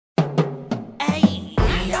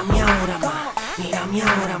Mírame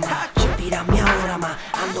ahora más, mírame ahora más,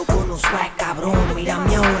 ando con un swag cabrón.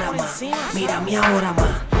 Mírame ahora más, mírame ahora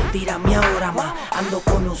más, mírame ahora más, ando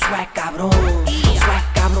con un swag cabrón.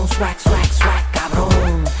 Swag cabrón, swag, swag, swag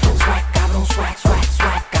cabrón. Swag cabrón, swag, swag,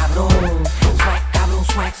 swag cabrón. Swag cabrón,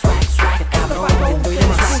 swag, swag, swag cabrón. Estoy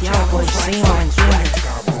demasiado por encima, ¿entiendes?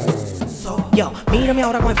 Yo, mírame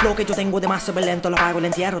ahora con el flow que yo tengo de más super lento, lo pago y le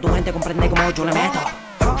entierro, tu gente comprende como yo le meto.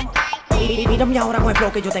 Mírame ahora con el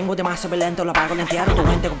flow que yo tengo de más super lento, lo pago y le entierro, tu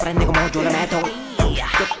gente comprende como yo le meto.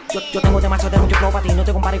 Yo tengo demasiado de mucho flow para ti, no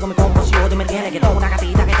te compares con mi combo si odio me tiene. Que tengo una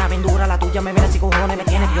gatita que está bien dura, la tuya me viene así cojones me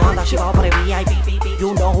tiene. Yo ando chivado por el VIP,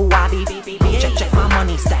 you know who I be. Check my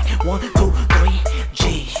money stack, 1, 2, 3,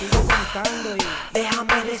 G.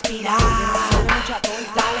 Déjame respirar,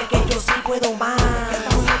 dale que yo sí puedo más.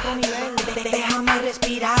 Déjame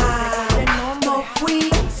respirar, no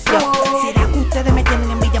fui yo. ¿Será que ustedes me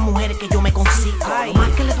tienen envidia, mujeres que yo me consigo? Lo más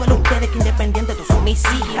que les duele a ustedes que independientes tú son mis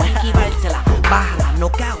hijos. Esquivársela, bájala,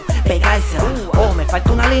 knockout, pegársela. Oh, me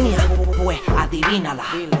falta una línea, pues adivínala,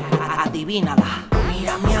 adivínala.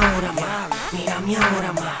 Mírame ahora más, mírame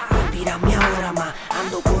ahora más, mírame ahora más,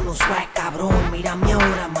 ando con un swag cabrón. Mírame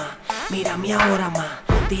ahora más, mírame ahora más,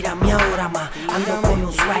 mírame ahora más, ando con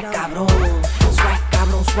un swag cabrón. Swag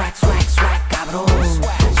cabrón, swag, swag, swag cabrón.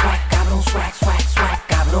 Swag cabrón, swag, swag, swag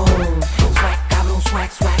cabrón. Swag cabrón,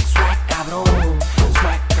 swag, swag, swag cabrón.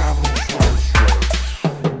 Swag cabrón, swag,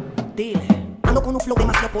 swag. Dile. Ando con un flow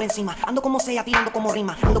demasiado por encima. Ando como sea, tirando como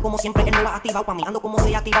rima. Ando como siempre, que no lo has activado pa' mí. Ando como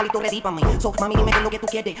sea, activado y tú ready pa' mí. So, mami, dime qué es lo que tú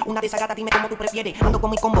quieres. Una de esas gatas, dime cómo tú prefieres. Ando con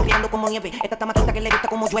mi combo, ando como nieve. Esta tamaquita que le gusta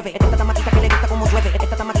como llueve. Esta tamaquita que le gusta como llueve.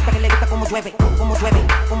 Esta tamaquita que le gusta como llueve. Como llueve,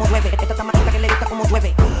 como llueve. Esta tamaquita que le gusta como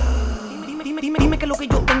llueve. Dime que lo que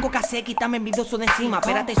yo tengo que hacer es quitarme envidioso de encima.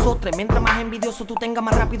 Espérate, Sostre, mientras más envidioso tú tengas,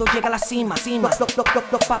 más rápido llega a la cima.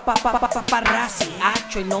 Los paparazzi,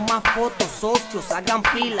 hacho y no más fotos, socios, hagan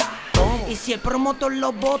fila. Y si el promotor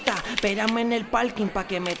los bota, espérame en el parking pa'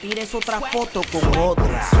 que me tires otra foto con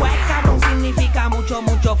otra. Swag cabrón significa mucho,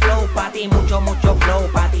 mucho flow pa' ti, mucho, mucho flow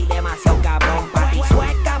pa' ti, demasiado cabrón pa' ti.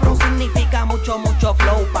 Swag cabrón significa mucho, mucho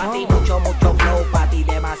flow pa' ti, mucho, mucho flow pa' ti,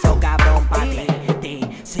 demasiado cabrón pa' ti.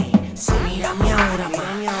 Sí, mírame ahora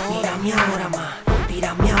más, mírame ahora más,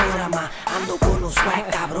 mírame ahora más, ando con un swag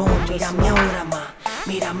cabrón. Mírame ahora más,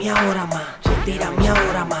 mírame ahora más, mírame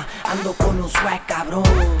ahora más, ando con un swag cabrón.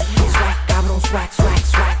 Swag cabrón, swag, swag,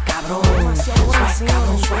 swag cabrón. Swag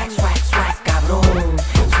cabrón, swag, swag, swag cabrón.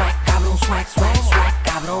 Swag cabrón, swag, swag, swag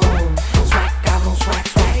cabrón. Swag cabrón, swag,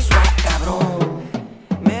 swag, swag cabrón.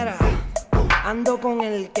 Mira, ando con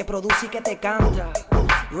el que produce y que te canta,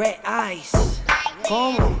 Red Eyes.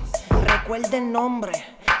 ¿Cómo? Recuerda el nombre,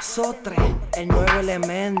 Sostre, el nuevo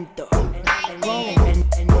elemento. El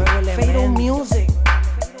nuevo elemento. Music.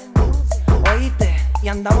 Oíste, y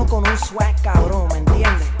andamos con un swag cabrón, ¿me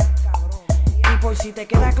entiendes? Y por si te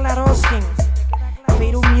queda claro, skin,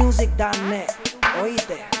 FatalMusic.net.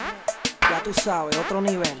 Oíste, ya tú sabes, otro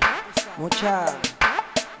nivel. Mucha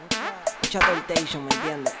temptation, ¿me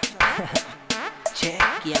entiendes?